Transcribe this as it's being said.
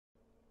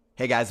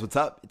Hey guys, what's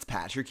up? It's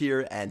Patrick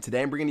here, and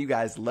today I'm bringing you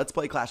guys Let's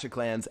Play Clash of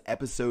Clans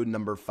episode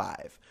number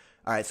 5.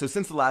 Alright, so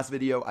since the last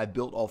video, I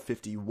built all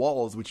 50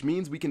 walls, which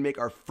means we can make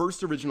our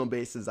first original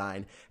base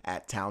design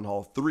at Town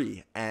Hall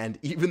 3. And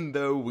even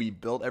though we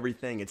built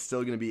everything, it's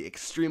still going to be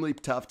extremely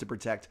tough to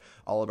protect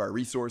all of our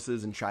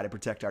resources and try to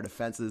protect our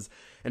defenses.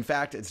 In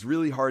fact, it's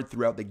really hard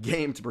throughout the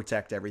game to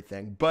protect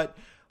everything, but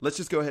let's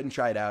just go ahead and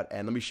try it out,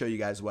 and let me show you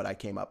guys what I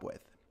came up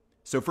with.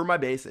 So for my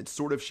base, it's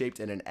sort of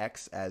shaped in an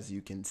X, as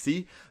you can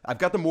see. I've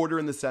got the mortar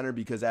in the center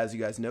because, as you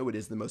guys know, it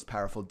is the most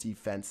powerful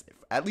defense,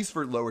 at least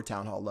for lower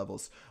town hall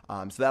levels.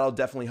 So that'll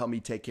definitely help me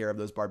take care of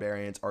those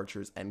barbarians,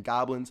 archers, and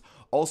goblins.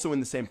 Also in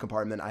the same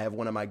compartment, I have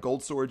one of my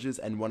gold storages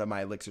and one of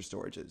my elixir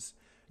storages.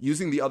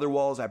 Using the other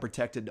walls, I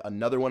protected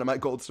another one of my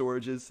gold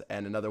storages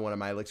and another one of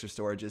my elixir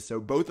storages.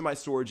 So both of my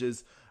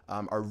storages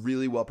are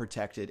really well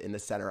protected in the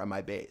center of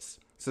my base.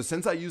 So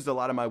since I used a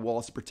lot of my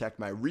walls to protect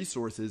my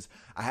resources,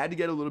 I had to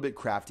get a little bit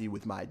crafty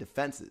with my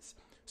defenses.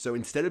 So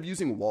instead of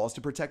using walls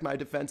to protect my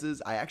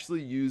defenses, I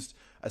actually used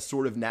a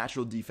sort of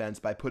natural defense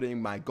by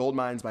putting my gold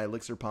mines, my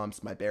elixir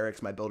pumps, my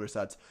barracks, my builder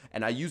sets,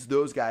 and I used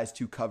those guys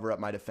to cover up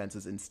my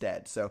defenses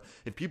instead. So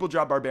if people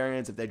drop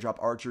barbarians, if they drop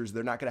archers,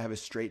 they're not going to have a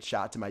straight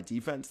shot to my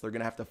defense. They're going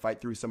to have to fight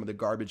through some of the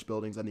garbage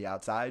buildings on the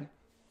outside.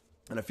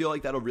 And I feel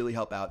like that'll really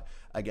help out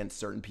against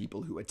certain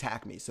people who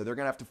attack me. So they're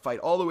going to have to fight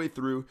all the way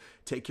through,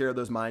 take care of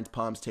those mines,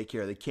 pumps, take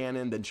care of the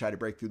cannon, then try to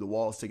break through the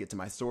walls to get to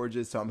my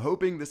storages. So I'm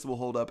hoping this will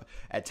hold up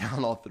at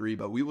Town Hall 3,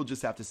 but we will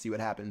just have to see what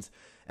happens.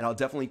 And I'll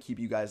definitely keep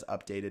you guys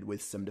updated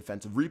with some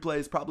defensive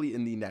replays, probably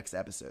in the next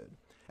episode.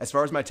 As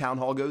far as my town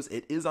hall goes,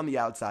 it is on the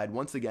outside.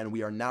 Once again,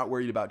 we are not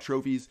worried about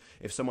trophies.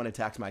 If someone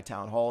attacks my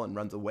town hall and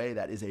runs away,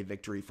 that is a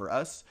victory for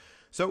us.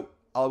 So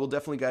I will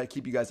definitely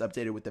keep you guys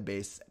updated with the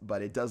base,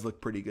 but it does look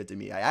pretty good to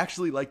me. I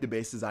actually like the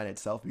base design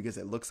itself because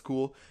it looks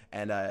cool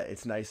and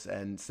it's nice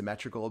and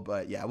symmetrical.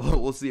 But yeah,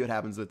 we'll see what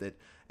happens with it,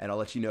 and I'll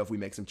let you know if we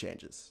make some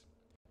changes.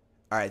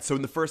 Alright, so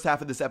in the first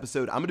half of this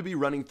episode, I'm going to be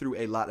running through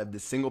a lot of the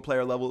single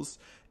player levels,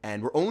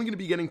 and we're only going to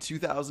be getting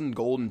 2,000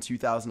 gold and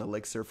 2,000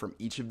 elixir from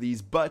each of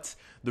these, but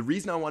the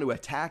reason I want to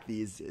attack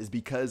these is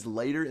because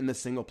later in the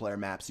single player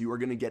maps, you are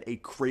going to get a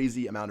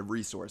crazy amount of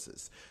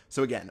resources.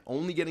 So again,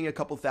 only getting a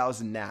couple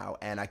thousand now,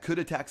 and I could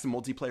attack some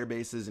multiplayer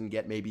bases and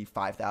get maybe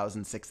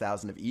 5,000,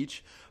 6,000 of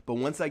each, but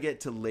once I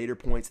get to later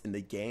points in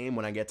the game,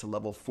 when I get to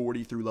level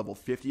 40 through level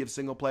 50 of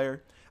single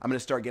player, I'm going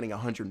to start getting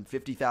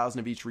 150,000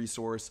 of each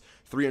resource,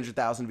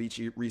 300,000 of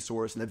each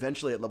resource, and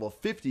eventually at level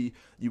 50,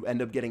 you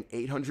end up getting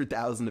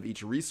 800,000 of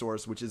each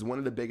resource, which is one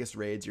of the biggest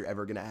raids you're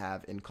ever going to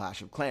have in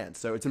Clash of Clans.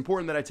 So it's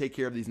important that I take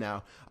care of these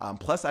now.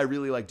 Plus, I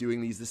really like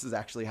doing these. This is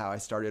actually how I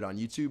started on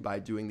YouTube, by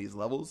doing these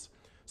levels.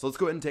 So let's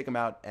go ahead and take them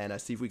out and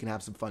see if we can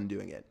have some fun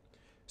doing it.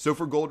 So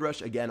for Gold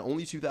Rush, again,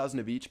 only 2,000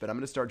 of each, but I'm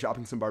going to start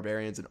dropping some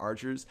barbarians and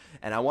archers,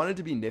 and I wanted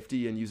to be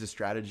nifty and use a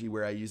strategy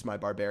where I use my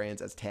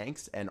barbarians as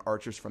tanks and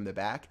archers from the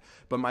back,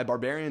 but my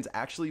barbarians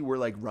actually were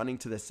like running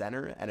to the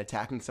center and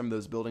attacking some of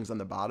those buildings on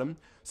the bottom,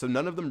 so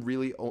none of them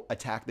really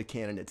attack the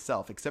cannon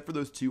itself, except for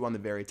those two on the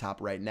very top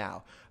right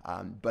now.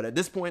 But at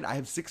this point, I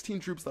have 16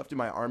 troops left in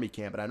my army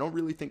camp, and I don't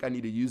really think I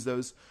need to use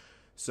those,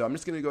 so I'm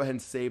just going to go ahead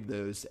and save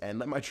those and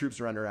let my troops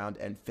run around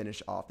and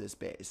finish off this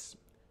base.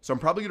 So I'm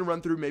probably going to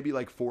run through maybe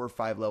like 4 or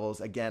 5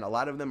 levels. Again, a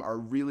lot of them are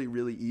really,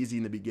 really easy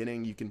in the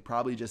beginning. You can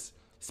probably just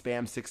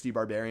spam 60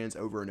 barbarians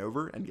over and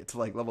over and get to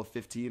like level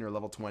 15 or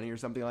level 20 or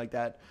something like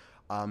that.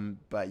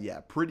 But yeah,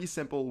 pretty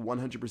simple,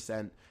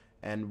 100%.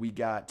 And we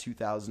got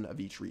 2,000 of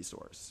each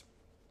resource.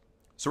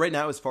 So right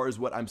now, as far as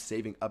what I'm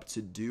saving up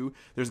to do,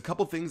 there's a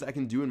couple things I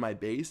can do in my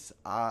base.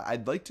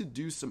 I'd like to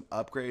do some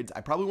upgrades.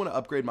 I probably want to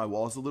upgrade my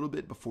walls a little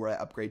bit before I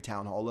upgrade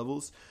town hall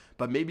levels,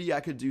 but maybe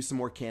I could do some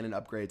more cannon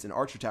upgrades and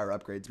archer tower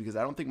upgrades because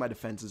I don't think my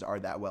defenses are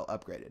that well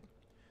upgraded.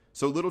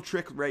 So a little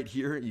trick right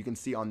here you can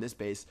see on this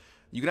base,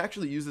 you can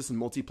actually use this in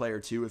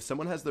multiplayer too. If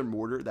someone has their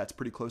mortar that's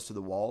pretty close to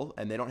the wall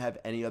and they don't have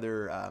any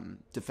other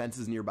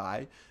defenses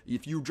nearby,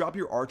 if you drop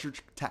your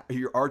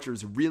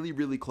archers really,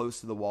 really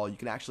close to the wall, you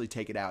can actually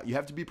take it out. You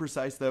have to be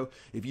precise though.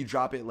 If you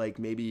drop it like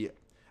maybe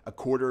a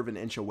quarter of an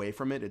inch away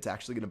from it, it's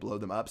actually going to blow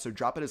them up. So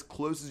drop it as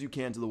close as you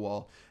can to the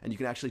wall and you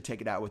can actually take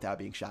it out without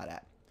being shot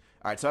at.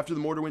 Alright, so after the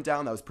mortar went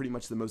down, that was pretty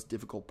much the most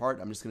difficult part.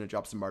 I'm just going to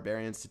drop some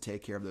barbarians to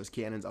take care of those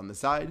cannons on the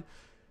side.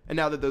 And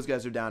now that those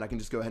guys are down, I can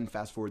just go ahead and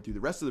fast forward through the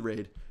rest of the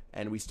raid,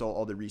 and we stole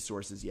all the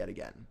resources yet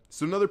again.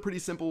 So another pretty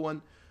simple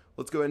one.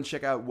 Let's go ahead and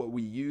check out what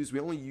we used. We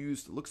only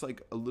used, looks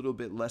like a little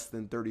bit less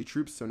than 30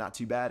 troops, so not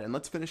too bad. And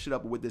let's finish it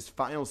up with this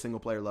final single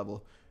player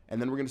level, and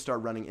then we're going to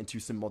start running into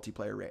some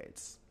multiplayer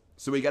raids.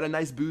 So we got a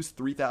nice boost,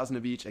 3,000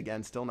 of each.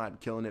 Again, still not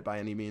killing it by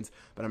any means,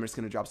 but I'm just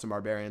going to drop some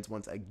barbarians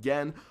once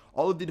again.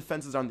 All of the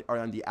defenses are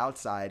on the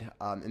outside,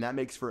 and that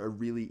makes for a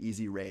really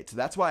easy raid. So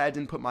that's why I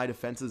didn't put my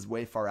defenses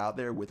way far out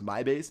there with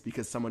my base,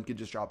 because someone could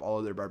just drop all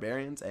of their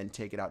barbarians and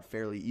take it out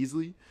fairly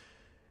easily.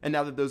 And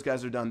now that those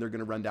guys are done, they're going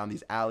to run down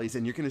these alleys,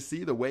 and you're going to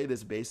see the way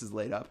this base is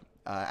laid up.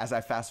 As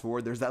I fast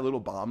forward, there's that little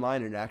bomb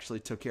line, and it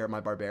actually took care of my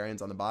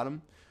barbarians on the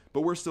bottom.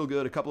 but we're still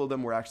good. A couple of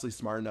them were actually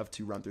smart enough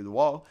to run through the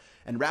wall.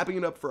 And wrapping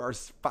it up for our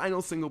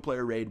final single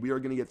player raid, we are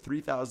going to get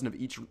 3,000 of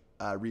each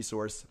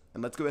resource.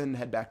 And let's go ahead and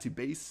head back to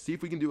base, see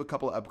if we can do a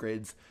couple of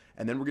upgrades,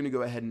 and then we're going to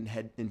go ahead and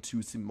head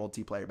into some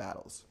multiplayer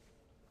battles.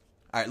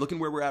 All right, looking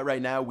where we're at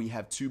right now, we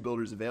have 2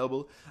 builders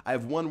available. I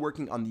have one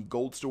working on the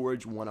gold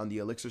storage, one on the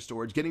elixir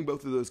storage, getting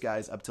both of those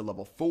guys up to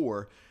level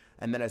 4.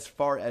 And then as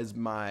far as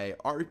my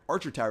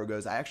archer tower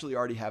goes, I actually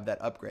already have that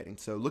upgrading.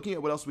 So looking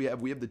at what else we have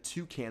the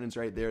 2 cannons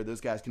right there.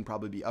 Those guys can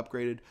probably be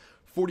upgraded.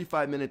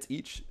 45 minutes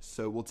each,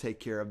 so we'll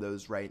take care of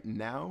those right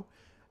now.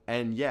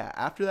 And yeah,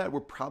 after that, we're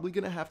probably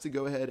going to have to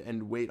go ahead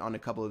and wait on a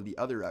couple of the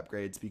other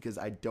upgrades because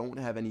I don't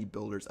have any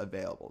builders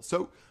available.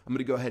 So I'm going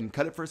to go ahead and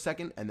cut it for a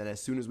second, and then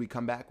as soon as we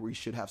come back, we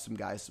should have some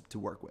guys to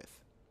work with.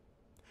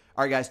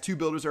 All right, guys, 2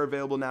 builders are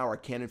available now. Our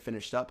cannon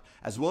finished up,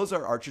 as well as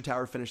our archer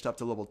tower finished up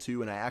to level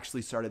 2, and I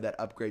actually started that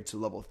upgrade to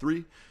level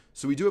 3.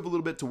 So we do have a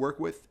little bit to work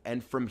with,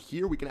 and from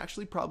here, we can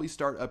actually probably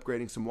start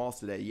upgrading some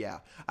walls today. Yeah,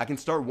 I can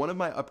start one of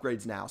my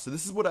upgrades now. So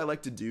this is what I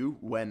like to do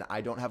when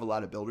I don't have a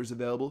lot of builders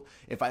available.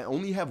 If I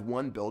only have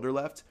one builder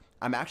left,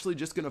 I'm actually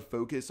just going to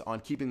focus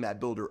on keeping that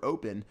builder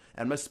open, and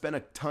I'm going to spend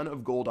a ton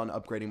of gold on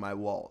upgrading my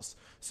walls.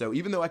 So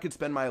even though I could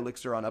spend my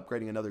elixir on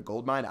upgrading another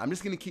gold mine, I'm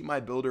just going to keep my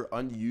builder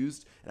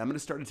unused, and I'm going to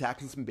start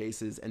attacking some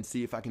bases and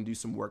see if I can do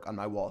some work on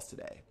my walls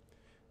today.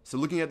 So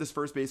looking at this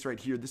first base right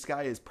here, this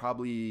guy is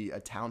probably a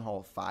Town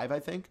Hall 5, I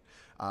think.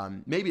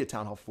 Maybe a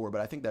Town Hall 4,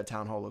 but I think that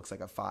Town Hall looks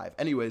like a 5.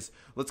 Anyways,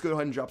 let's go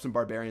ahead and drop some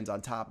barbarians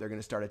on top. They're going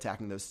to start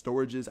attacking those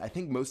storages. I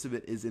think most of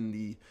it is in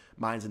the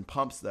mines and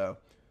pumps, though.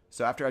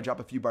 So after I drop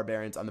a few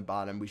barbarians on the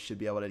bottom, we should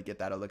be able to get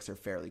that elixir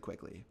fairly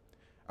quickly.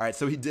 All right,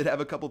 so he did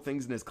have a couple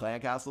things in his clan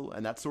castle,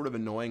 and that's sort of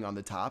annoying on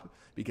the top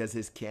because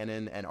his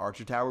cannon and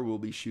archer tower will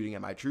be shooting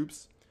at my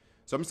troops.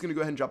 So I'm just going to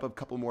go ahead and drop a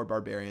couple more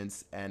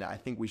barbarians, and I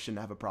think we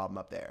shouldn't have a problem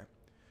up there.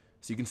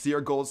 So you can see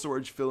our gold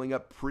storage filling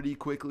up pretty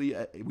quickly.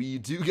 We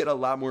do get a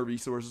lot more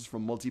resources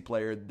from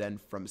multiplayer than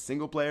from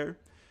single player.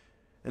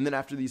 And then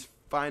after these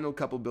final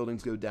couple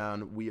buildings go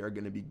down, we are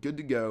going to be good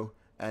to go,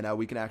 and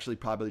we can actually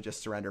probably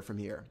just surrender from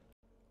here.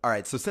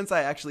 Alright, so since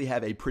I actually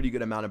have a pretty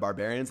good amount of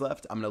barbarians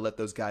left, I'm going to let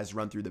those guys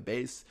run through the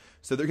base.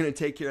 So they're going to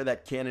take care of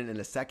that cannon in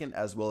a second,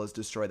 as well as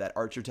destroy that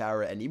archer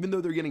tower. And even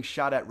though they're getting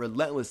shot at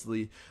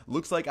relentlessly,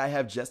 looks like I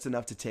have just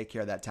enough to take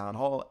care of that town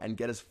hall and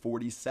get us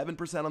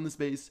 47% on this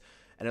base.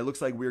 And it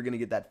looks like we're going to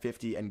get that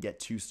 50 and get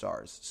 2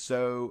 stars.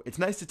 So it's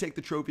nice to take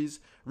the trophies.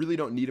 Really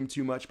don't need them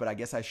too much, but I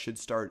guess I should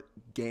start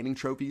gaining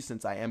trophies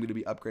since I am going to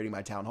be upgrading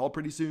my town hall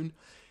pretty soon.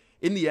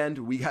 In the end,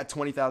 we got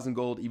 20,000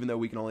 gold, even though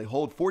we can only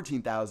hold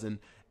 14,000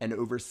 and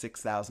over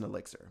 6,000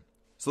 elixir.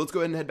 So let's go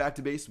ahead and head back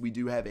to base. We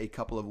do have a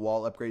couple of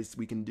wall upgrades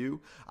we can do.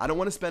 I don't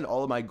want to spend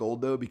all of my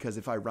gold, though, because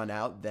if I run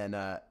out, then,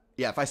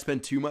 yeah, if I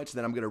spend too much,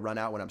 then I'm going to run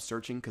out when I'm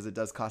searching, because it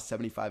does cost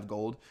 75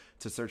 gold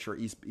to search for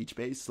each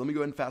base. So let me go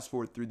ahead and fast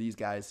forward through these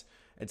guys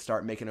and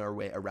start making our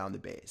way around the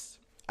base.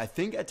 I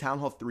think at Town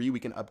Hall 3, we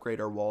can upgrade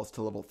our walls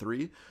to level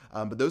 3,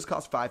 but those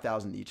cost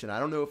 5,000 each, and I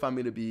don't know if I'm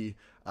going to be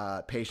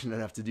patient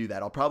enough to do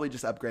that. I'll probably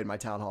just upgrade my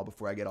Town Hall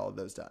before I get all of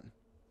those done.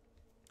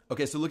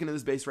 Okay, so looking at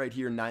this base right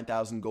here,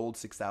 9,000 gold,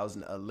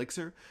 6,000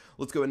 elixir.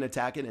 Let's go ahead and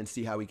attack it and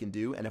see how we can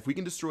do. And if we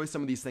can destroy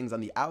some of these things on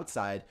the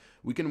outside,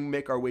 we can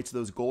make our way to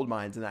those gold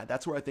mines, and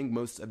that's where I think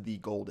most of the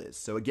gold is.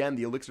 So again,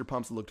 the elixir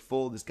pumps looked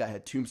full. This guy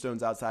had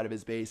tombstones outside of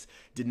his base,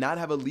 did not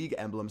have a league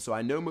emblem, so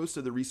I know most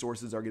of the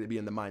resources are going to be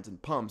in the mines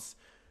and pumps.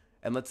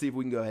 And let's see if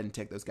we can go ahead and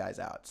take those guys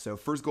out. So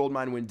first gold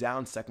mine went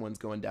down, second one's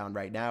going down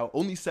right now.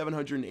 Only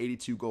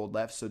 782 gold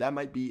left, so that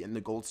might be in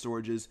the gold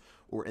storages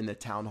or in the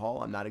town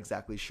hall. I'm not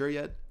exactly sure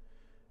yet.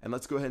 And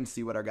let's go ahead and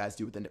see what our guys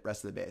do with the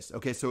rest of the base.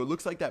 Okay, so it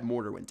looks like that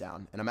mortar went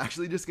down. And I'm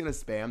actually just going to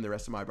spam the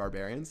rest of my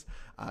barbarians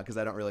because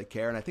I don't really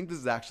care. And I think this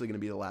is actually going to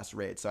be the last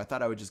raid, so I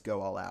thought I would just go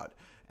all out.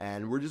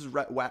 And we're just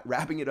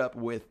wrapping it up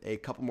with a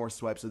couple more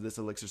swipes of this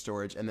elixir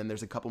storage, and then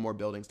there's a couple more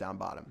buildings down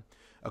bottom.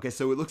 Okay,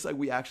 so it looks like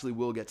we actually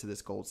will get to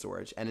this gold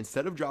storage. And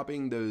instead of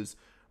dropping those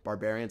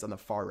barbarians on the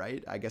far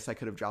right, I guess I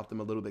could have dropped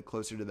them a little bit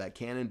closer to that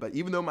cannon, but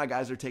even though my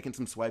guys are taking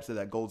some swipes of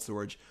that gold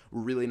storage,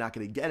 we're really not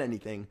going to get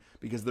anything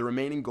because the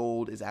remaining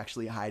gold is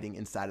actually hiding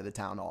inside of the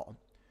town hall.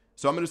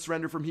 So I'm going to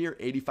surrender from here.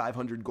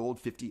 8,500 gold,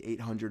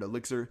 5,800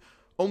 elixir,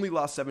 only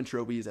lost 7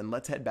 trophies, and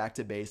let's head back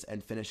to base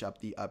and finish up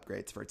the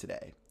upgrades for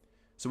today.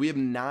 So we have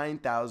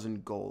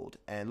 9,000 gold,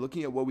 and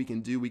looking at what we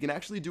can do, we can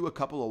actually do a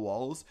couple of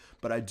walls,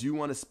 but I do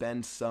want to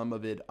spend some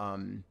of it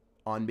on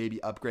maybe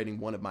upgrading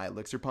one of my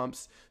elixir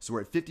pumps. So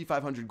we're at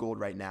 5,500 gold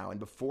right now, and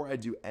before I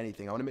do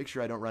anything, I want to make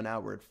sure I don't run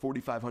out. We're at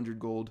 4,500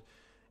 gold,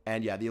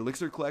 and yeah, the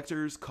elixir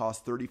collectors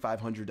cost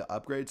 3,500 to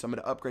upgrade, so I'm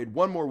going to upgrade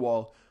one more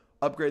wall,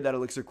 upgrade that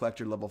elixir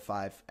collector level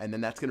 5, and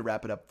then that's going to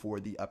wrap it up for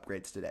the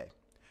upgrades today.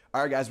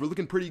 Alright guys, we're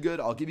looking pretty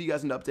good. I'll give you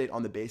guys an update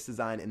on the base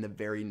design in the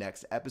very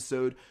next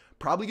episode.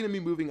 Probably going to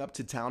be moving up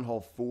to Town Hall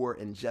 4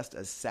 in just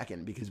a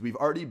second because we've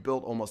already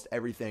built almost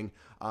everything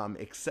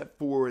except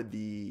for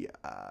the,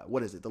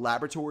 the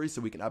laboratory,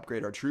 so we can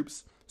upgrade our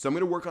troops. So I'm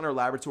going to work on our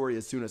laboratory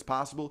as soon as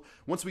possible.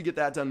 Once we get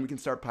that done, we can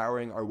start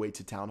powering our way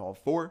to Town Hall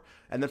 4.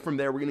 And then from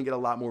there, we're going to get a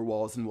lot more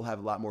walls and we'll have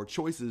a lot more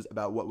choices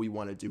about what we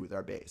want to do with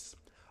our base.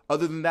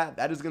 other than that,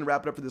 that is going to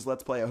wrap it up for this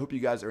Let's Play. I hope you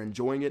guys are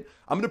enjoying it.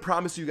 I'm going to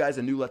promise you guys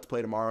a new Let's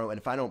Play tomorrow, and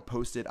if I don't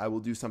post it, I will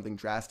do something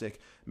drastic,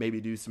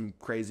 maybe do some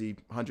crazy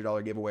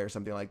 $100 giveaway or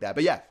something like that.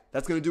 But yeah,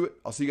 that's going to do it.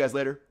 I'll see you guys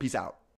later. Peace out.